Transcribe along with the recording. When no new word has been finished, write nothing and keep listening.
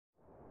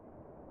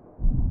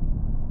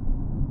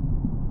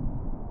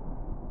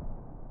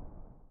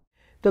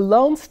The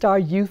Lone Star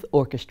Youth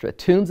Orchestra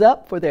tunes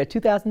up for their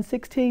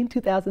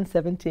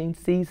 2016-2017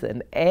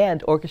 season,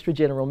 and Orchestra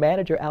General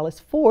Manager Alice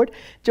Ford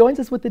joins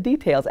us with the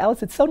details.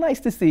 Alice, it's so nice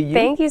to see you.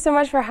 Thank you so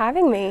much for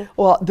having me.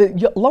 Well,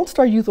 the Lone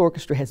Star Youth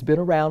Orchestra has been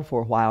around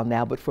for a while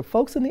now, but for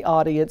folks in the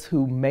audience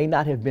who may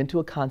not have been to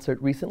a concert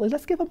recently,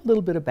 let's give them a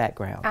little bit of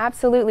background.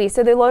 Absolutely.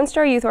 So the Lone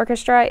Star Youth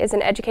Orchestra is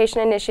an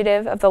education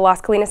initiative of the Las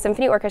Colinas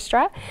Symphony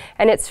Orchestra,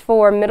 and it's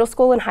for middle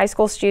school and high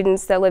school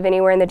students that live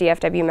anywhere in the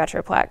DFW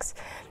Metroplex.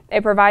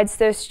 It provides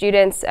those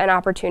students an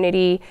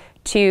opportunity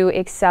to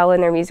excel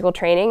in their musical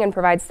training and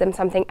provides them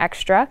something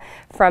extra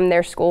from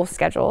their school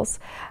schedules.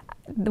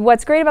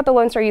 What's great about the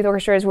Lone Star Youth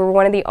Orchestra is we're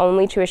one of the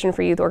only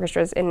tuition-free youth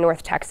orchestras in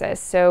North Texas.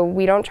 So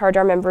we don't charge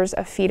our members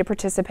a fee to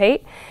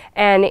participate,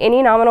 and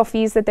any nominal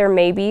fees that there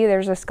may be,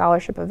 there's a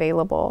scholarship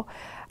available.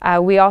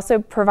 We also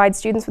provide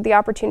students with the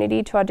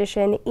opportunity to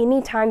audition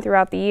anytime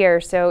throughout the year.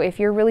 So if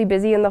you're really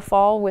busy in the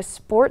fall with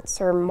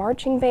sports or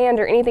marching band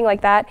or anything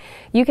like that,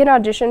 you can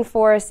audition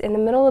for us in the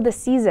middle of the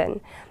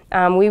season.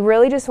 We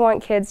really just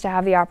want kids to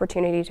have the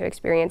opportunity to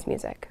experience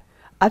music.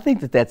 I think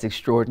that that's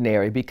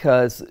extraordinary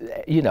because,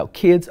 you know,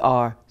 kids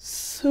are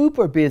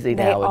super busy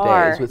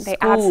nowadays with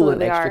school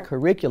and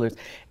extracurriculars.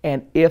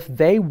 And if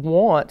they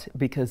want,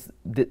 because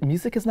the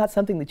music is not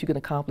something that you can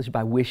accomplish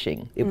by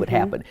wishing it would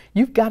happen.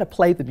 You've got to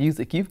play the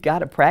music, you've got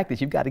to practice,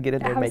 you've got to get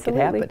in there and make it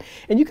happen.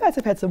 And you guys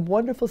have had some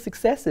wonderful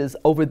successes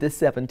over this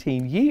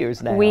 17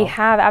 years now. We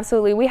have,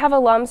 absolutely. We have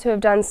alums who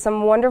have done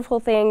some wonderful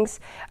things,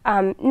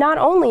 not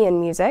only in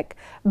music,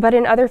 but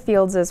in other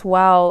fields as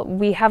well.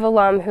 We have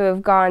alum who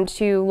have gone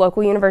to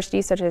local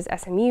universities such as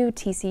SMU,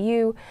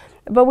 TCU,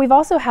 but we've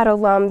also had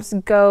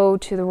alums go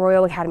to the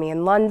Royal Academy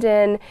in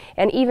London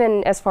and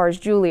even as far as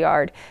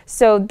Juilliard.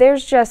 So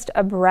there's just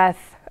a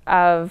breadth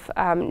of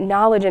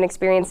knowledge and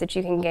experience that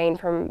you can gain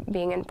from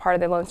being in part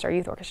of the Lone Star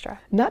Youth Orchestra.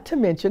 Not to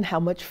mention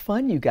how much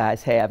fun you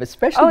guys have,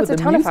 especially with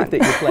the music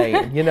that you're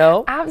playing, you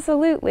know?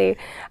 Absolutely.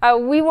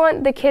 We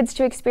want the kids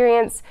to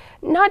experience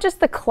not just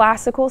the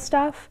classical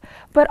stuff,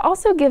 but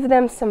also give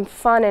them some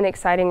fun and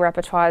exciting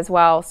repertoire as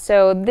well.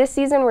 So this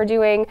season we're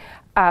doing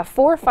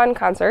 4 fun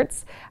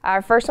concerts.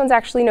 Our first one's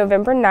actually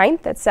November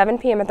 9th at 7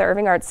 p.m. at the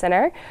Irving Arts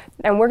Center,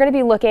 and we're going to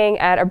be looking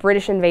at a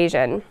British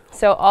invasion.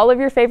 So all of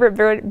your favorite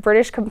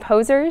British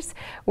composers,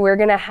 we're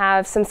going to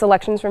have some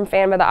selections from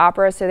Phantom of the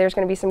Opera, so there's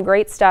going to be some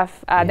great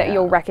stuff that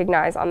you'll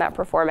recognize on that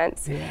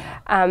performance.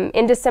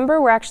 In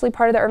December, we're actually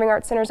part of the Irving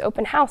Arts Center's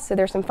open house, so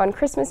there's some fun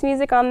Christmas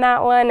music on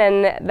that one,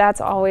 and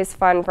that's always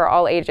fun for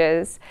all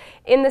ages.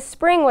 In the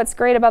spring, what's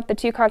great about the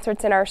 2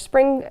 concerts in our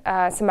spring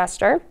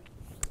semester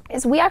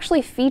is we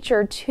actually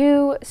feature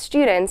 2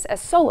 students as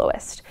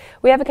soloists.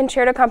 We have a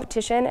concerto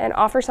competition and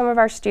offer some of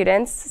our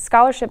students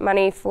scholarship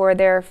money for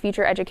their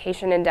future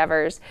education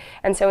endeavors.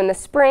 And so in the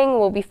spring,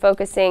 we'll be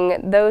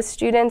focusing those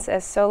students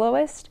as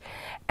soloists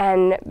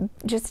and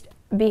just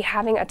be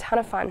having a ton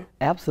of fun.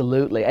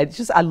 Absolutely.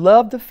 I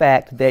love the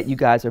fact that you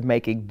guys are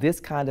making this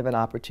kind of an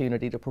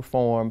opportunity to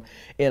perform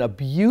in a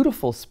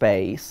beautiful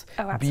space,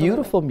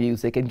 beautiful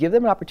music, and give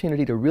them an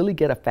opportunity to really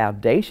get a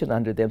foundation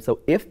under them. So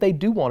if they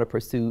do want to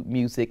pursue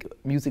music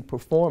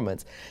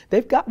performance,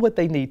 they've got what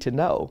they need to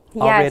know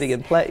already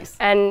in place.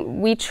 And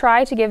we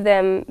try to give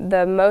them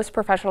the most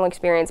professional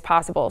experience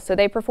possible. So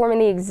they perform in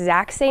the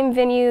exact same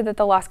venue that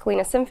the Las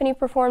Colinas Symphony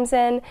performs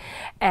in,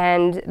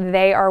 and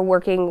they are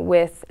working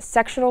with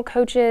sectional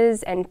coaches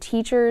and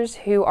teachers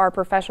who are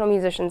professional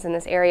musicians in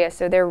this area,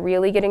 so they're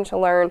really getting to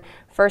learn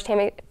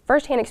firsthand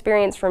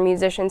experience from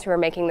musicians who are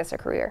making this a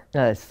career.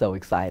 That's so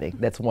exciting.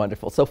 That's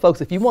wonderful. So folks,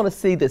 if you want to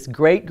see this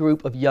great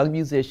group of young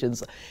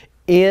musicians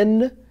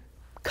in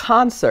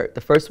concert,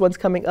 the first one's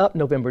coming up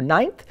November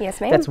 9th.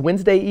 Yes, ma'am. That's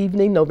Wednesday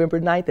evening,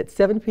 November 9th at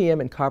 7 p.m.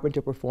 in Carpenter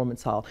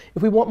Performance Hall.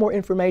 If we want more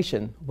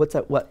information, what's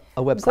a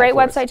website? Great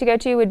website to go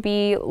to would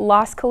be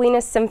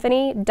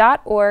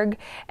lascolinassymphony.org,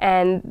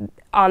 and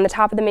on the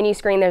top of the menu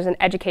screen there's an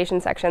education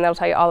section that'll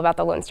tell you all about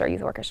the Lone Star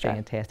Youth Orchestra.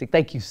 Fantastic.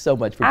 Thank you so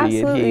much for being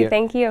here. Absolutely.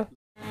 Thank you.